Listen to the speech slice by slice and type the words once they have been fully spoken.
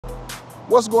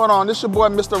What's going on? This is your boy,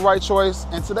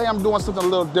 Mr.WrightChoice, and today I'm doing something a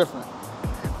little different.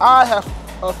 I have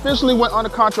officially went under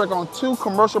contract on 2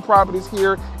 commercial properties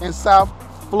here in South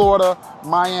Florida,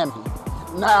 Miami.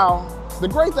 Now, the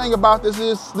great thing about this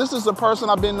is a person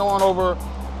I've been knowing over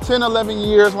 10, 11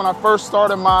 years when I first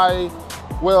started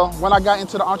when I got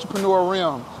into the entrepreneur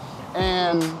realm.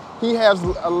 And he has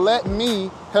let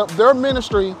me help their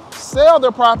ministry sell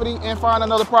their property and find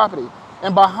another property.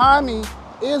 And behind me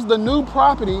is the new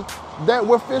property that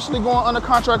we're officially going under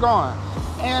contract on.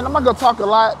 And I'm not gonna talk a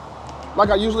lot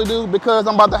like I usually do because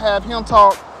I'm about to have him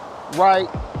talk right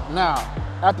now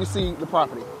after you see the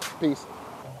property. Peace.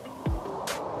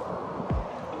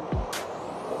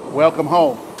 Welcome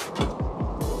home.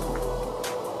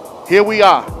 Here we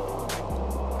are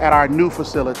at our new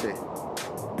facility.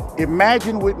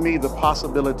 Imagine with me the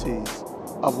possibilities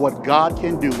of what God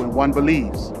can do when one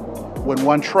believes, when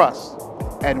one trusts,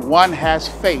 and one has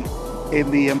faith in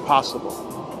the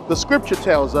impossible. The scripture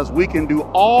tells us we can do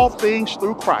all things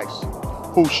through Christ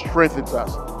who strengthens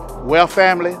us. Well,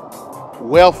 family,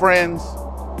 well, friends,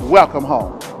 welcome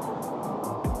home.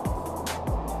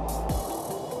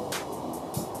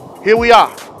 Here we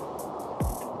are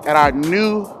at our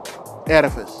new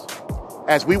edifice.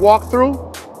 As we walk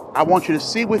through, I want you to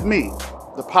see with me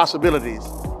the possibilities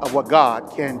of what God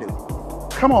can do.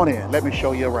 Come on in, let me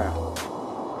show you around.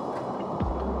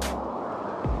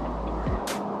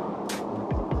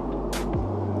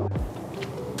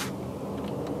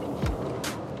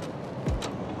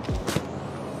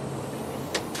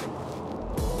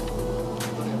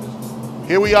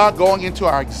 Here we are going into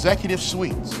our executive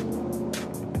suites.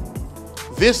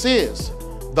 This is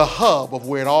the hub of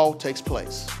where it all takes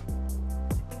place.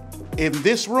 In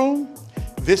this room,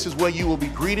 this is where you will be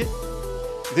greeted,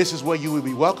 this is where you will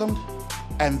be welcomed,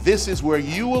 and this is where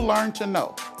you will learn to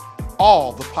know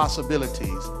all the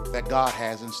possibilities that God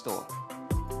has in store.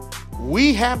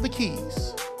 We have the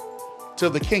keys to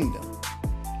the kingdom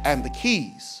and the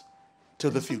keys to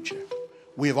the future.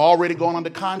 We have already gone under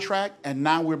contract, and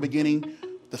now we're beginning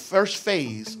the first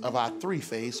phase of our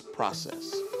 3-phase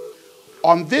process.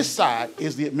 On this side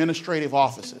is the administrative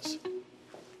offices.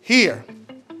 Here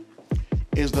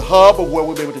is the hub of where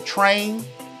we'll be able to train,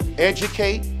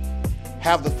 educate,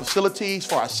 have the facilities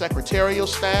for our secretarial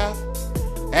staff,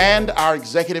 and our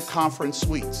executive conference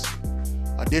suites.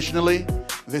 Additionally,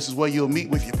 this is where you'll meet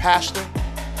with your pastor,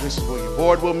 this is where your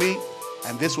board will meet,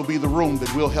 and this will be the room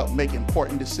that will help make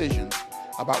important decisions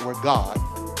about where God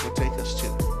will take us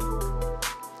to.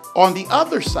 On the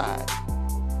other side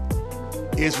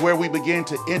is where we begin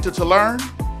to enter to learn,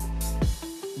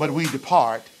 but we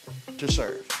depart to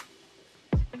serve.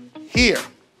 Here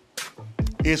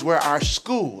is where our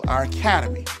school, our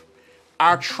academy,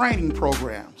 our training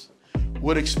programs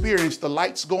would experience the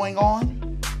lights going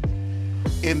on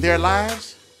in their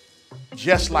lives,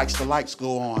 just like the lights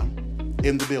go on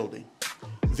in the building.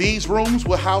 These rooms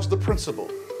will house the principal,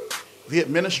 the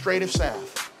administrative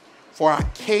staff for our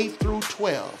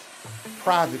K-12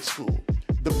 private school,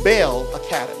 the Bell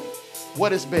Academy.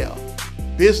 What is Bell?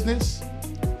 Business,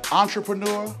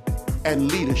 Entrepreneur,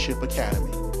 and Leadership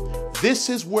Academy. This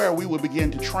is where we will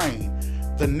begin to train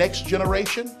the next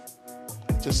generation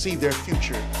to see their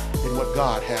future in what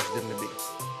God has them to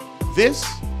be. This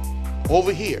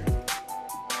over here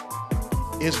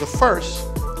is the first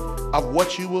of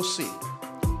what you will see.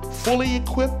 Fully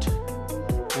equipped,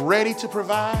 ready to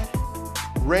provide,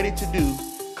 ready to do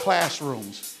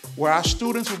classrooms where our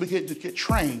students will begin to get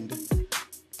trained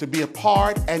to be a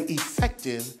part and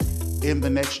effective in the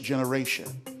next generation.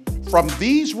 From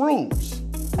these rooms,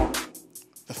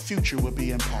 the future will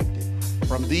be impacted.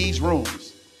 From these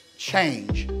rooms,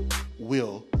 change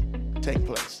will take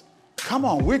place. Come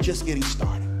on, we're just getting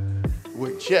started.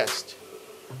 We're just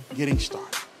getting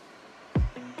started.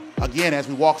 Again, as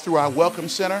we walk through our Welcome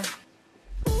Center,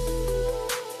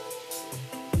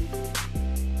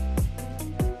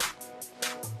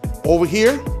 over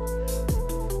here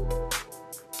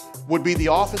would be the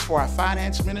office for our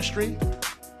finance ministry,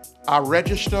 our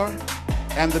registrar,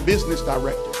 and the business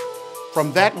director.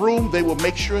 From that room, they will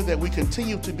make sure that we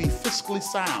continue to be fiscally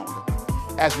sound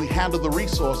as we handle the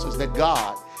resources that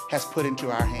God has put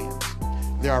into our hands.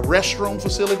 There are restroom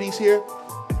facilities here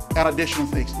and additional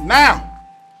things. Now,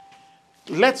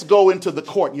 let's go into the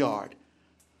courtyard,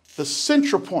 the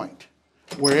central point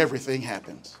where everything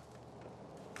happens.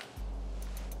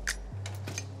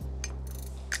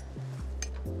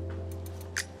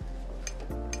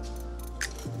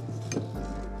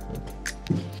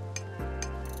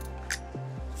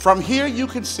 From here, you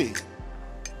can see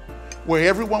where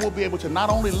everyone will be able to not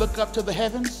only look up to the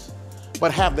heavens,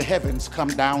 but have the heavens come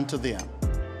down to them.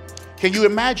 Can you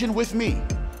imagine with me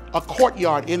a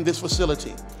courtyard in this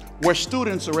facility where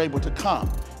students are able to come,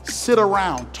 sit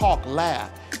around, talk, laugh,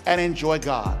 and enjoy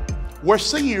God? Where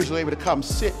seniors are able to come,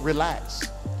 sit, relax,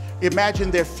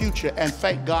 imagine their future, and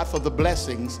thank God for the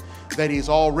blessings that He's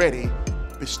already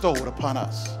bestowed upon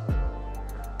us.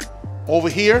 Over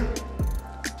here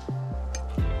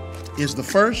is the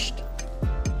first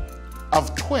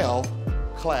of 12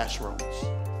 classrooms.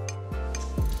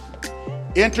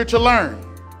 Enter to learn,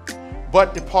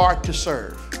 but depart to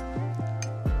serve.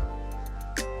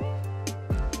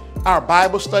 Our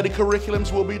Bible study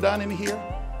curriculums will be done in here.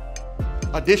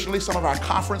 Additionally, some of our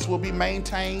conference will be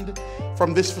maintained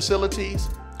from these facilities.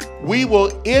 We will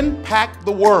impact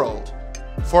the world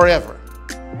forever.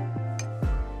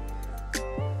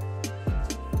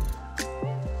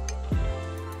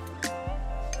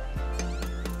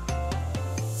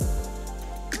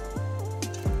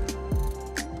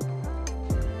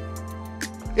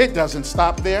 It doesn't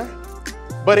stop there,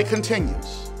 but it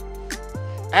continues.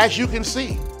 As you can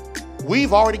see,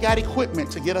 we've already got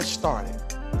equipment to get us started.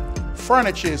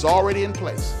 Furniture is already in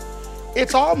place.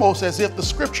 It's almost as if the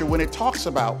scripture, when it talks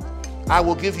about, I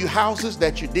will give you houses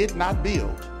that you did not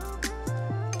build,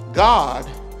 God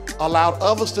allowed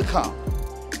others to come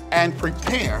and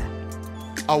prepare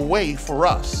a way for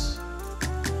us.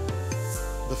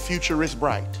 The future is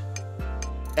bright,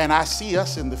 and I see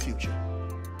us in the future.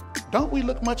 Don't we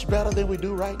look much better than we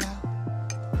do right now?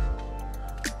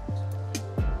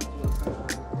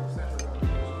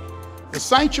 The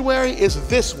sanctuary is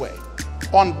this way.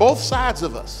 On both sides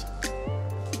of us,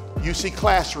 you see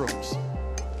classrooms.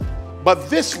 But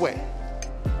this way,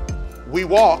 we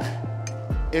walk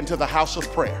into the house of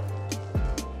prayer.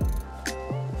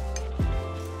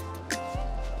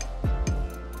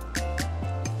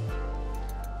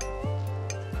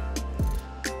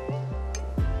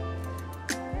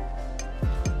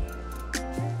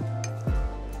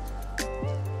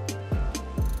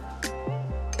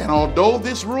 And although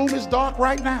this room is dark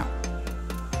right now,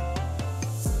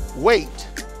 wait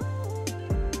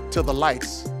till the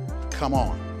lights come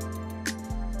on.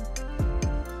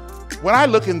 When I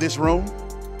look in this room,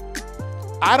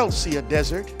 I don't see a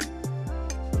desert,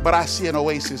 but I see an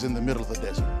oasis in the middle of the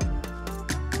desert.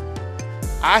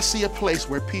 I see a place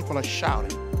where people are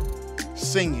shouting,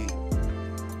 singing,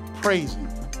 praising,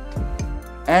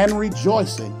 and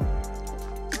rejoicing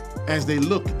as they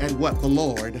look at what the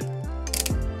Lord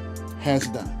has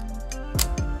done.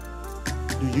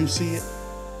 Do you see it?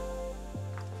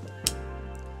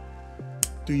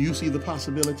 Do you see the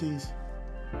possibilities?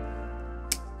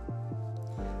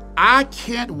 I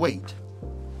can't wait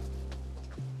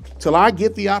till I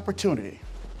get the opportunity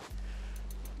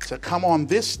to come on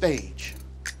this stage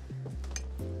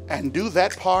and do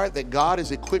that part that God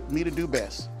has equipped me to do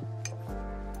best.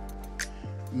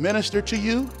 Minister to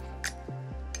you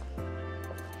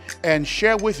and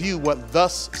share with you what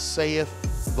thus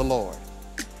saith the Lord.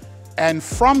 And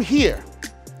from here,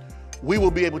 we will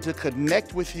be able to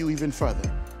connect with you even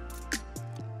further.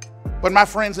 But my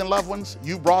friends and loved ones,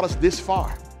 you brought us this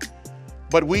far,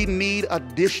 but we need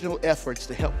additional efforts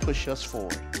to help push us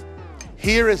forward.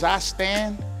 Here as I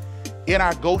stand in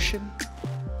our Goshen,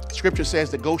 Scripture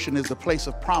says that Goshen is the place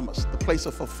of promise, the place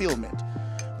of fulfillment,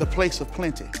 the place of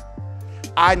plenty.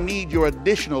 I need your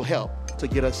additional help to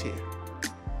get us here.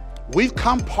 We've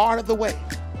come part of the way.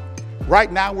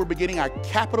 Right now, we're beginning our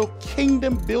capital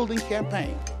kingdom building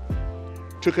campaign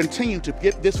to continue to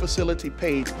get this facility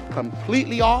paid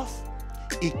completely off,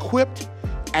 equipped,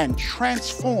 and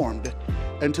transformed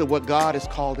into what God has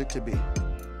called it to be.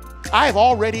 I have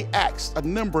already asked a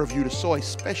number of you to sow a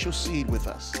special seed with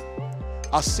us,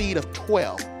 a seed of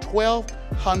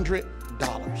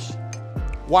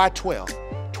 $1,200. Why 12?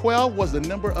 12 was the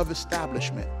number of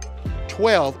establishment.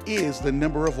 12 is the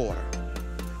number of order.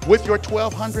 With your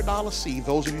 $1,200 seed,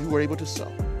 those of you who are able to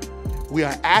sow, we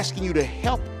are asking you to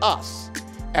help us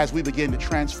as we begin to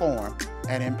transform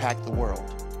and impact the world.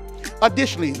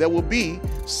 Additionally, there will be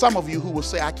some of you who will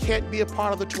say, I can't be a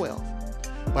part of the 12,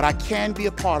 but I can be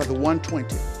a part of the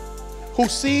 120, who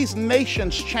sees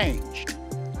nations changed,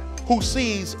 who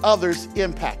sees others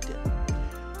impacted.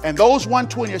 And those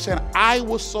 120 are saying, I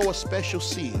will sow a special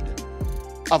seed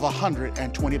of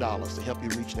 $120 to help you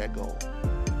reach that goal.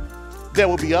 There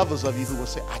will be others of you who will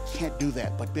say, I can't do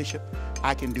that, but Bishop,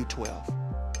 I can do 12.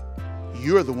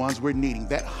 You're the ones we're needing,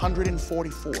 that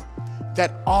 144,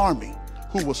 that army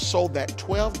who will sow that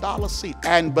 $12 seed.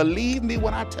 And believe me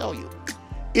when I tell you,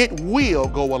 it will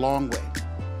go a long way.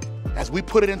 As we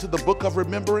put it into the book of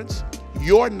remembrance,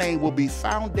 your name will be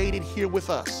foundated here with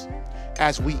us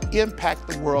as we impact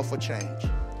the world for change.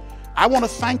 I want to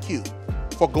thank you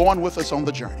for going with us on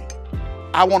the journey.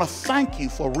 I want to thank you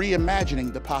for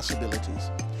reimagining the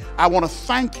possibilities. I want to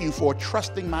thank you for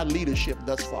trusting my leadership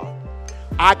thus far.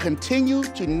 I continue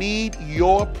to need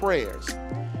your prayers,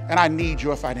 and I need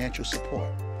your financial support.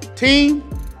 Team,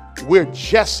 we're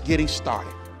just getting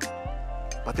started,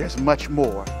 but there's much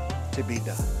more to be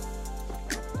done.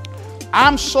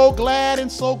 I'm so glad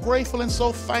and so grateful and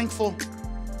so thankful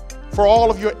for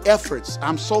all of your efforts.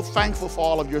 I'm so thankful for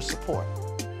all of your support.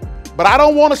 But I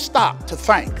don't want to stop to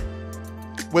thank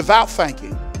without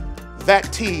thanking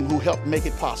that team who helped make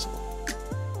it possible.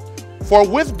 For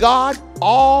with God,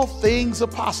 all things are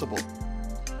possible.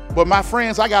 But my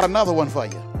friends, I got another one for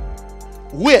you.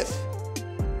 With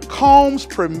Combs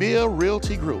Premier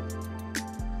Realty Group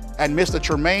and Mr.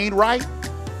 Tremaine Wright,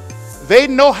 they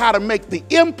know how to make the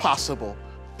impossible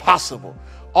possible.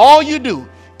 All you do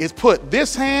is put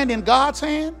this hand in God's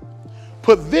hand,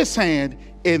 put this hand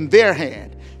in their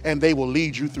hand, and they will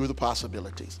lead you through the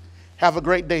possibilities. Have a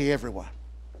great day, everyone.